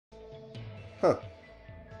Huh.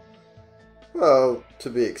 Well, to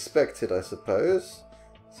be expected, I suppose.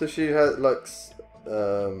 So she had like,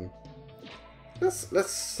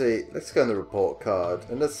 let's see. Let's go on the report card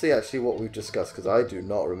and let's see actually what we've discussed because I do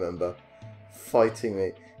not remember. Fighting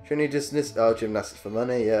me. She only dismissed gymnastics for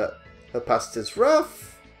money. Yeah, her past is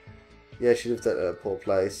rough. Yeah, she lived at a poor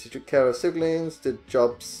place. She took care of siblings, did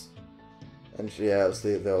jobs, and she, yeah, it was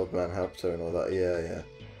the old man helped her and all that. Yeah, yeah.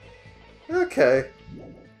 Okay.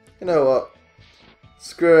 You know what?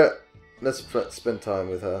 Screw it. Let's spend time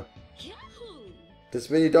with her. This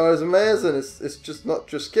mini doll is amazing. It's just not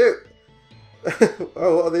just cute.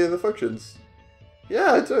 Oh, what are the other functions?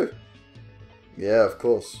 Yeah, I do. Yeah, of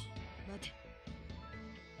course.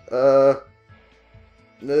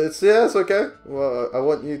 It's okay. Well, I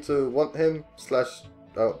want you to want him slash...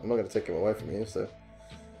 Oh, I'm not going to take him away from you, so...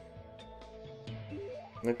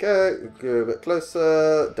 Okay, go a bit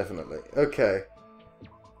closer. Definitely. Okay.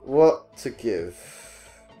 What to give?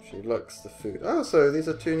 She likes the food. Oh, so these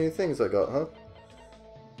are 2 new things I got, huh?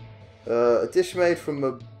 A dish made from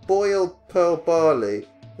a boiled pearl barley.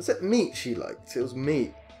 Was it meat she liked? It was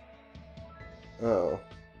meat. Oh.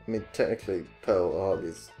 I mean, technically, pearl barley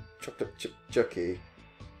is chocolate chip jucky.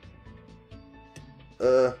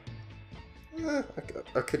 I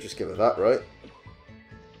could just give her that, right?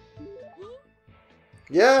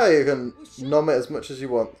 Yeah, you can nom it as much as you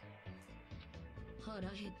want.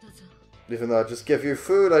 Even though I just gave you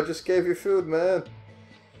food, I just gave you food, man.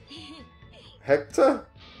 Hector?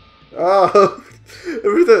 Oh,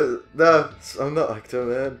 everything. No, I'm not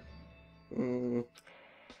Hector, man.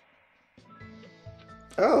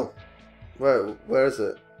 Oh, where is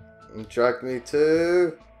it? Drag me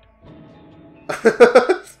to.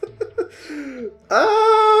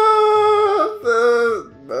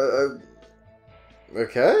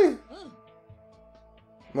 Okay.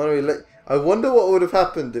 I wonder what would have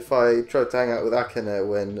happened if I tried to hang out with Akane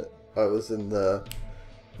when I was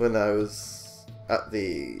at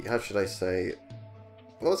the, how should I say,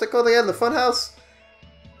 what was it called again? The fun house?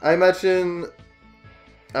 I imagine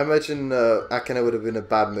Akane would have been in a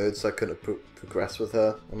bad mood, so I couldn't have progressed with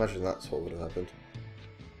her. I imagine that's what would have happened.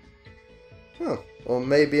 Oh, or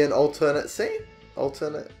maybe an alternate scene?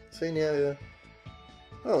 Alternate scene, yeah.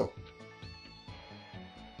 Oh.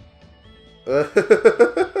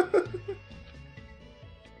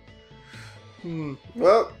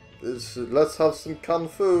 Well, let's have some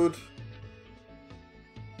canned food.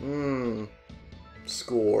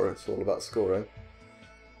 Score. It's all about scoring.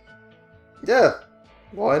 Yeah.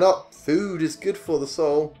 Why not? Food is good for the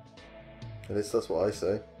soul. At least that's what I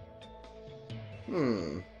say.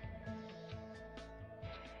 Good.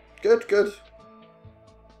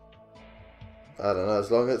 I don't know.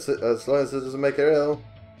 As long as it doesn't make her ill.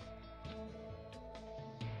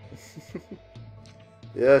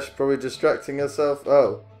 Yeah, she's probably distracting herself.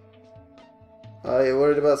 Oh. Are you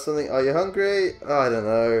worried about something? Are you hungry? I don't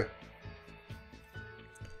know.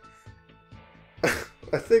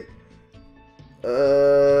 I think...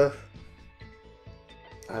 I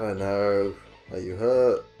don't know. Are you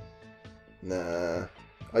hurt? Nah.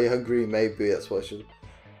 Are you hungry? Maybe. That's what I should...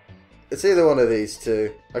 It's either one of these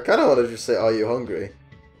two. I kind of want to just say, are you hungry?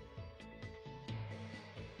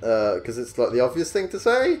 Because it's like the obvious thing to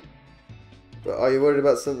say. But are you worried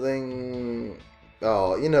about something?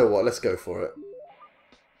 Oh, you know what? Let's go for it.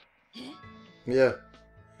 Yeah.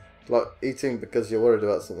 Like eating because you're worried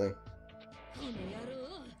about something.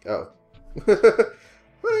 Oh. Well,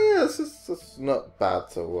 yeah, it's not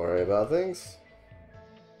bad to worry about things.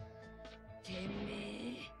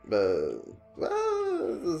 But,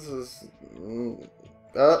 well, this is...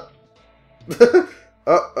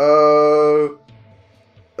 Uh-oh.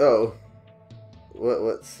 Oh.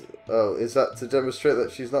 What's... Oh, is that to demonstrate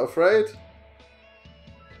that she's not afraid?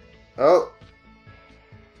 Oh.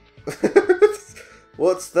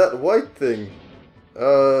 What's that white thing?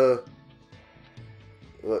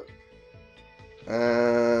 What?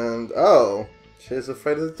 And... Oh. She's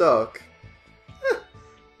afraid of the dark.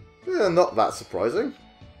 Yeah, not that surprising.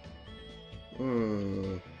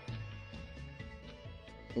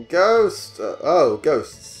 Ghost! Oh,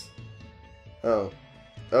 ghosts. Oh.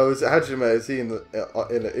 Oh, is it Hajime? Is he in it?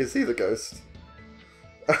 Is he the ghost?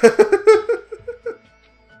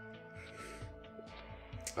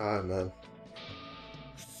 Ah, man.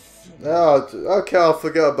 Oh, okay, I'll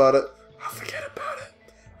forget about it. I'll forget about it.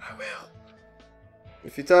 I will.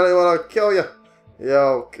 If you tell anyone, I'll kill you. Yeah,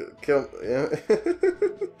 I'll kill. Yeah.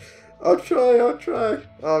 I'll try.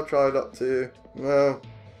 I'll try not to. No.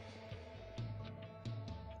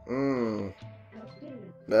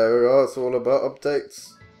 There we go. It's all about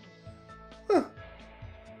updates. Huh.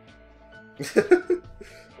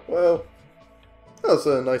 Well, That was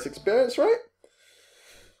a nice experience, right?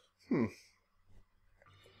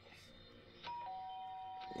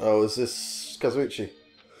 Oh, is this Kazuichi?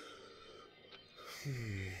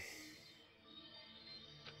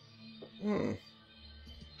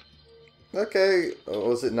 Okay. Or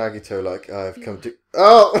was it Nagito like, I've come to...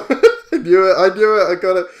 Oh! I knew it, I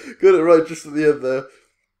got it right just at the end there.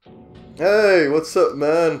 Hey, what's up,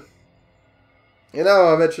 man? You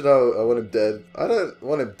know, I mentioned how I want him dead. I don't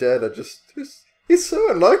want him dead, he's so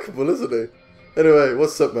unlikable, isn't he? Anyway,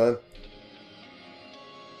 what's up, man?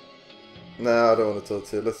 Nah, I don't want to talk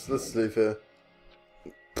to you. Let's leave here.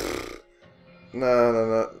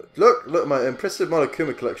 No. Look, my impressive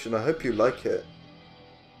Monokuma collection. I hope you like it.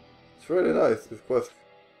 It's really nice. It's worth...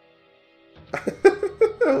 I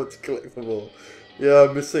want to collect them all. Yeah,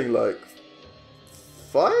 I'm missing like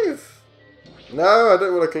 5? No, I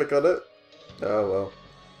don't want to click on it. Oh well.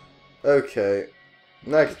 Okay.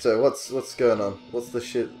 Nagito, what's going on? What's the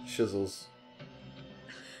shizzles?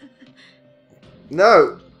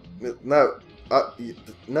 No! No,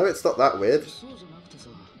 no, it's not that weird.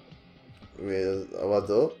 Weird,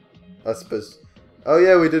 what? I suppose. Oh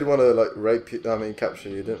yeah, we did want to like rape you. I mean, capture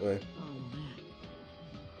you, didn't we?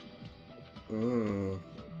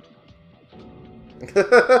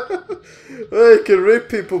 Well, you can rape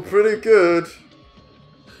people pretty good.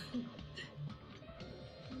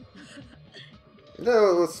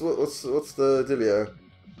 No, what's the dealio?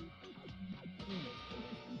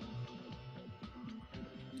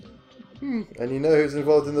 And you know who's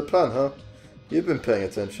involved in the plan, huh? You've been paying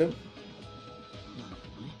attention.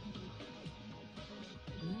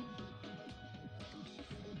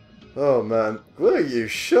 Oh man, will you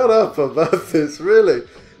shut up about this, really?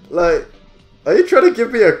 Like, are you trying to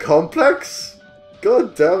give me a complex?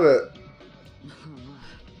 God damn it.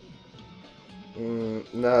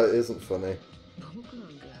 No, it isn't funny.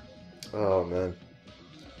 Oh man.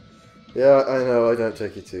 Yeah, I know, I don't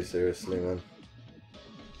take you too seriously, man.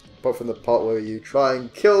 Apart from the part where you try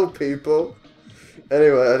and kill people.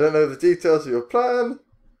 Anyway, I don't know the details of your plan.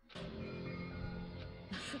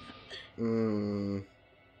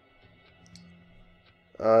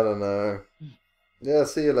 I don't know. Yeah,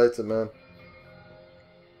 see you later, man.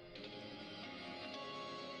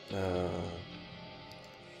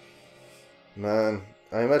 Man,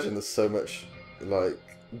 I imagine there's so much, like,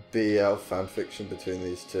 BL fanfiction between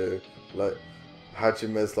these two. Like,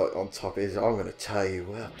 Hajime's like on top. He's like, I'm gonna tie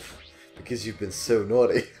you up because you've been so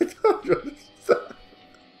naughty.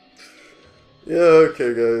 Yeah,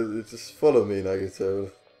 okay, guys, just follow me,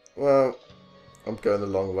 Nagito. Well, I'm going the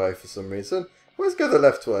long way for some reason. Always go the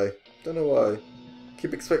left way. Don't know why.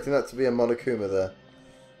 Keep expecting that to be a Monokuma there.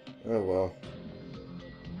 Oh well.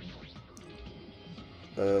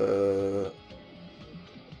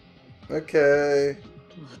 Okay.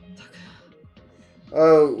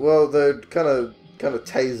 Oh well, they're kind of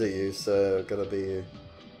taser you, so gotta be you.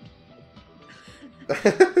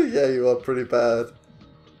 Yeah, you are pretty bad.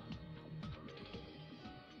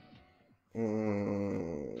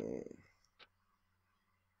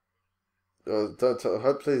 Oh,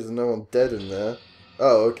 hopefully there's no one dead in there.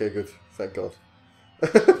 Oh, okay, good. Thank God.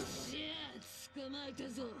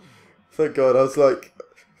 Thank God. I was like,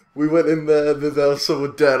 we went in there, and then there was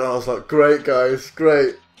someone dead, and I was like, great, guys,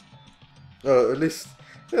 great. Oh, at least,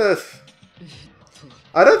 yes.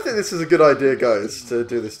 I don't think this is a good idea, guys, to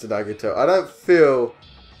do this to Nagito. I don't feel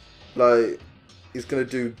like he's going to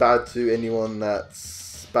do bad to anyone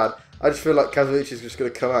that's bad. I just feel like Kazuichi's just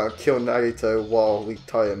going to come out and kill Nagito while we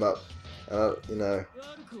tie him up. You know.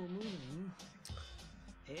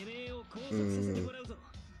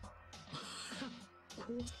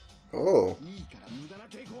 Oh.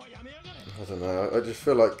 I don't know. I just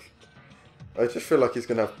feel like he's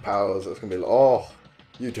gonna have powers. It's gonna be like, oh,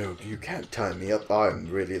 you can't tie me up. I'm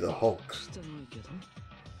really the Hulk.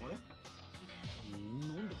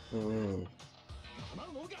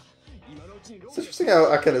 It's interesting how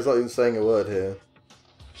Aken is not even saying a word here.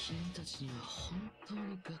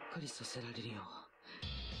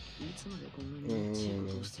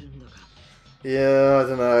 Yeah, I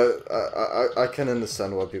don't know. I can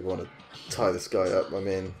understand why people want to tie this guy up. I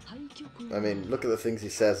mean, look at the things he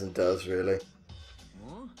says and does, really.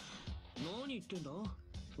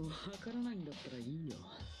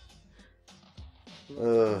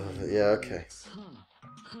 Yeah, okay.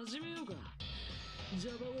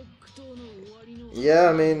 Yeah,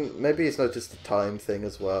 I mean, maybe it's not just a time thing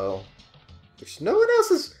as well. Which no one else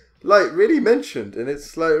has, like, really mentioned, and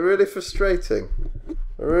it's, like, really frustrating.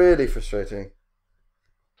 Really frustrating.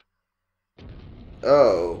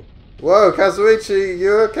 Oh. Whoa, Kazuichi,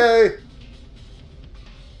 you okay?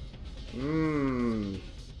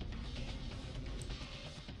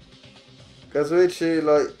 Kazuichi,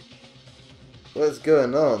 like, what's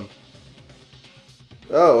going on?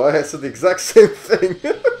 Oh, I said the exact same thing.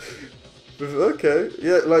 Okay,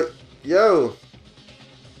 yeah, like, yo.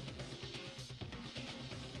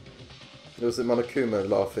 Was it Monokuma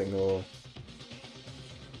laughing or?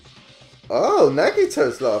 Oh,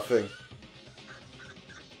 Nagito's laughing.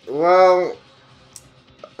 Well,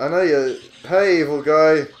 I know you. Hey, evil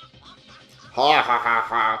guy. Ha ha ha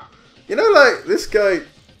ha. You know, like, this guy.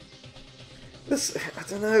 This, I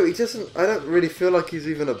don't know. He doesn't. I don't really feel like he's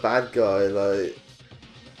even a bad guy. Like,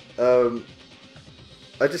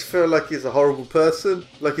 I just feel like he's a horrible person.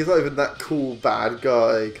 Like, he's not even that cool bad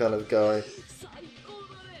guy kind of guy.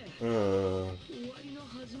 Oh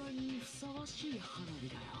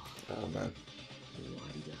man.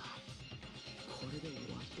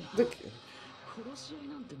 Look.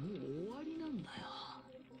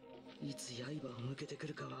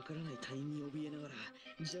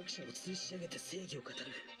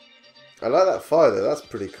 I like that fire though, that's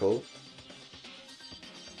pretty cool.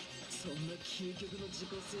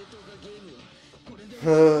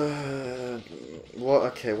 What?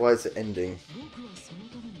 Okay, why is it ending?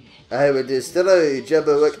 I would still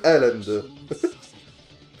Jabberwock Island.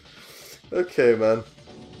 Okay, man.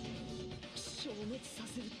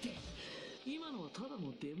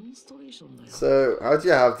 So, how do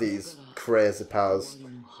you have these crazy powers?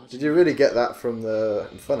 Did you really get that from the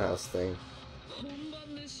Funhouse thing?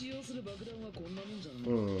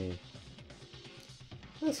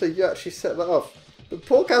 Yeah, so you actually set that off. But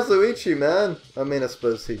poor Kazuichi, man. I mean, I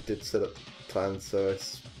suppose he did set up plans, so I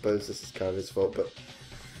suppose this is kind of his fault, but...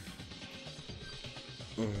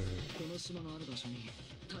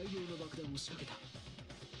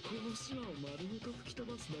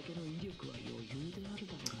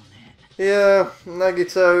 Yeah,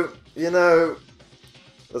 Nagito, you know,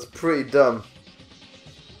 that's pretty dumb.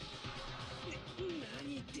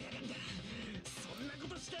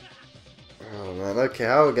 Oh man, okay,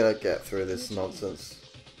 how are we gonna get through this nonsense?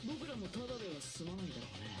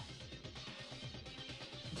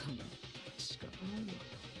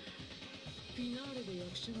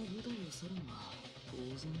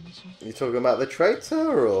 You talking about the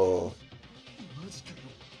traitor, or...?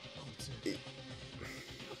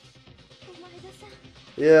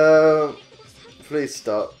 Yeah, please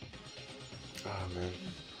stop. Oh man.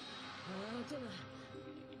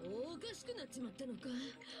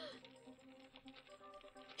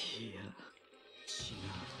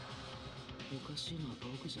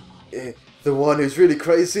 The one who's really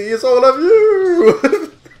crazy is all of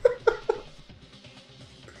you!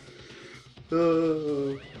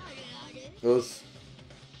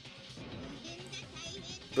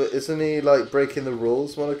 But isn't he like breaking the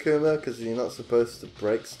rules, Monokuma? Because you're not supposed to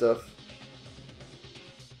break stuff.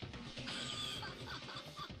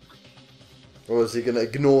 Or is he going to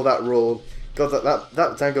ignore that rule? God,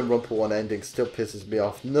 that Danganronpa 1 ending still pisses me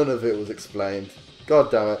off. None of it was explained. God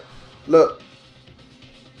damn it. Look.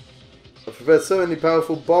 I've prepared so many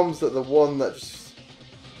powerful bombs that the one that just...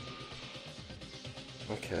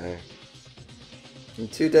 Okay. In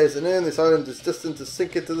 2 days at noon, this island is destined to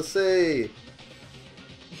sink into the sea.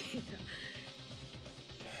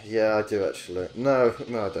 Yeah, I do actually. No,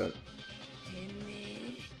 I don't.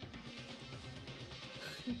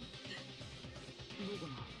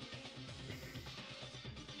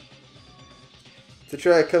 The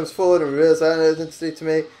tray comes forward and reveals their identity to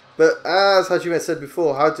me. But as Hajime said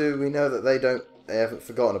before, how do we know that they haven't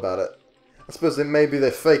forgotten about it? I suppose maybe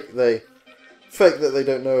they fake that they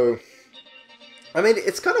don't know. I mean,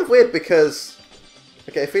 it's kind of weird because,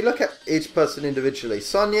 okay, if we look at each person individually,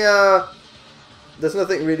 Sonya, there's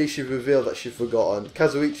nothing really she's revealed that she's forgotten.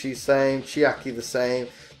 Kazuichi same, Chiaki the same.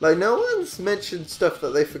 Like, no one's mentioned stuff that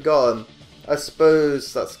they've forgotten. I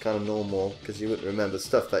suppose that's kind of normal because you wouldn't remember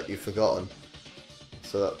stuff that you've forgotten.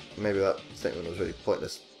 So that maybe that statement was really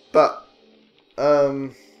pointless. But I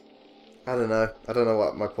don't know. I don't know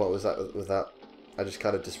what my point was with that. I just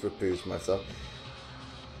kind of disabused myself.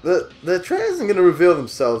 The traitor isn't going to reveal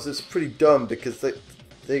themselves. It's pretty dumb because they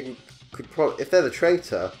could probably, if they're the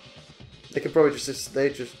traitor, they could probably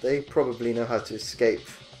they probably know how to escape,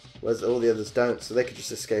 whereas all the others don't. So they could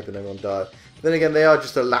just escape and everyone die. But then again, they are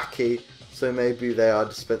just a lackey, so maybe they are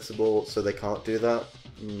dispensable, so they can't do that.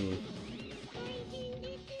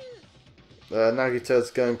 Nagito's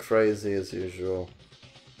going crazy as usual.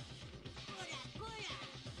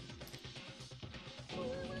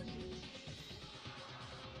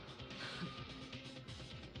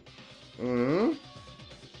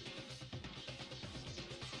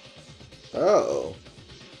 Oh.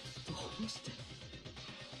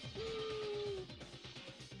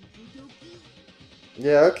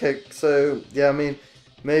 Yeah, okay, so, yeah, I mean,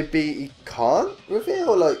 maybe he can't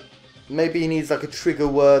reveal, like, maybe he needs, like, a trigger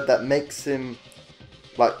word that makes him,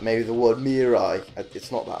 like, maybe the word Mirai,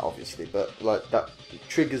 it's not that, obviously, but, like, that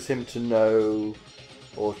triggers him to know,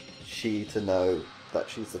 or she to know, that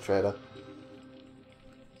she's the traitor.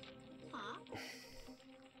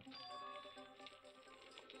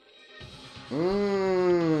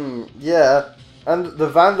 Yeah, and the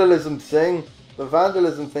vandalism thing,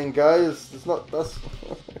 guys, it's not, that's,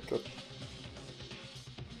 God.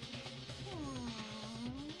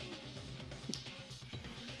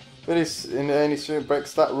 When any student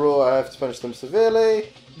breaks that rule, I have to punish them severely.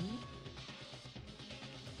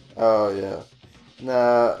 Oh, yeah.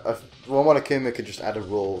 Nah, well, Monokuma could just add a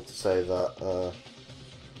rule to say that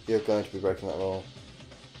you're going to be breaking that rule.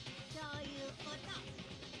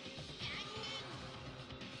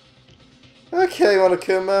 Okay,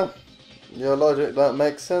 Monokuma. Your logic don't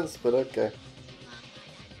make sense, but okay.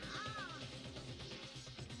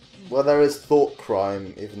 Well, there is thought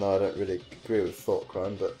crime, even though I don't really agree with thought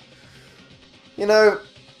crime, but... You know...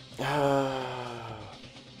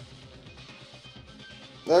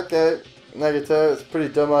 Okay, Nagito, it's a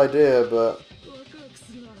pretty dumb idea, but...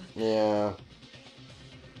 Yeah.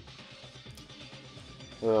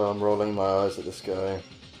 Oh, I'm rolling my eyes at this guy.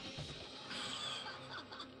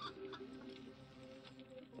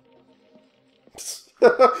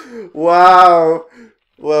 Wow!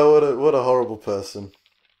 Well, what a horrible person.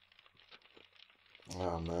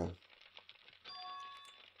 Oh, man.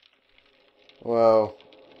 Well,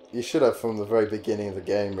 you should have from the very beginning of the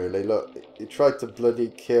game, really. Look, he tried to bloody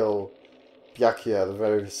kill Byakuya at the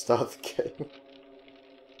very start of the game.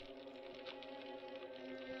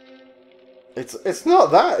 It's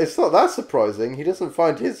not that surprising. He doesn't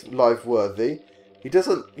find his life worthy. He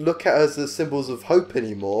doesn't look at us as symbols of hope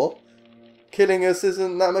anymore. Killing us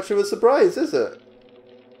isn't that much of a surprise, is it?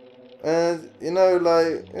 And, you know,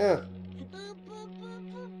 like, yeah.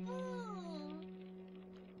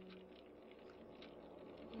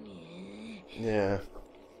 Yeah.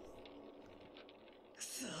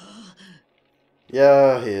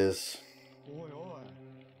 Yeah, he is.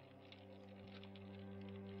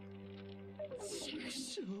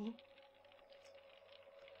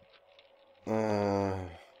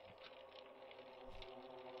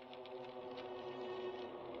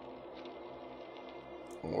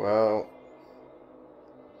 Well.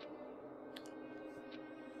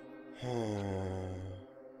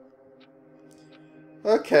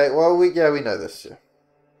 Okay, well, we know this. Yeah.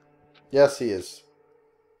 Yes, he is.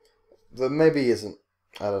 But maybe he isn't.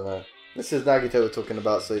 I don't know. This is Nagito we're talking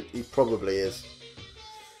about, so he probably is.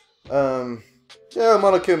 Yeah,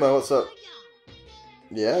 Monokuma, what's up?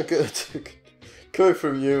 Yeah, good. Coming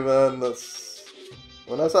from you, man, that's...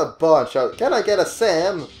 When I was at a bar and shouted, "Can I get a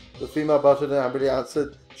Sam?" The female bartender angrily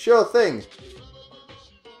answered, "Sure thing."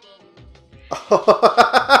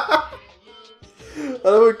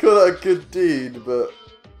 I would call that a good deed, but...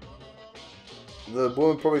 The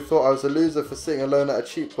woman probably thought I was a loser for sitting alone at a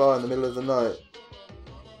cheap bar in the middle of the night.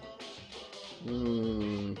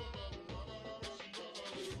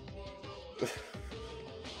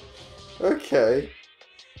 Okay.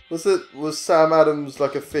 Was Sam Adams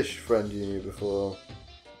like a fish friend you knew before?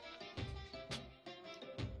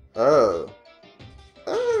 Oh.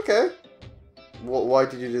 Oh, okay. Why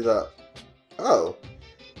did you do that? Oh.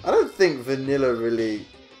 I don't think vanilla really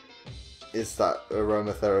is that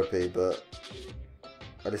aromatherapy, but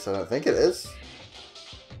at least I don't think it is.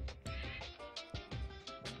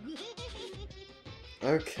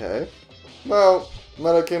 Okay. Well,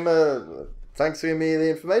 Monokuma, thanks for giving me the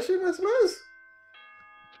information, I suppose.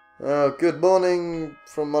 Good morning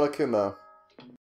from Monokuma.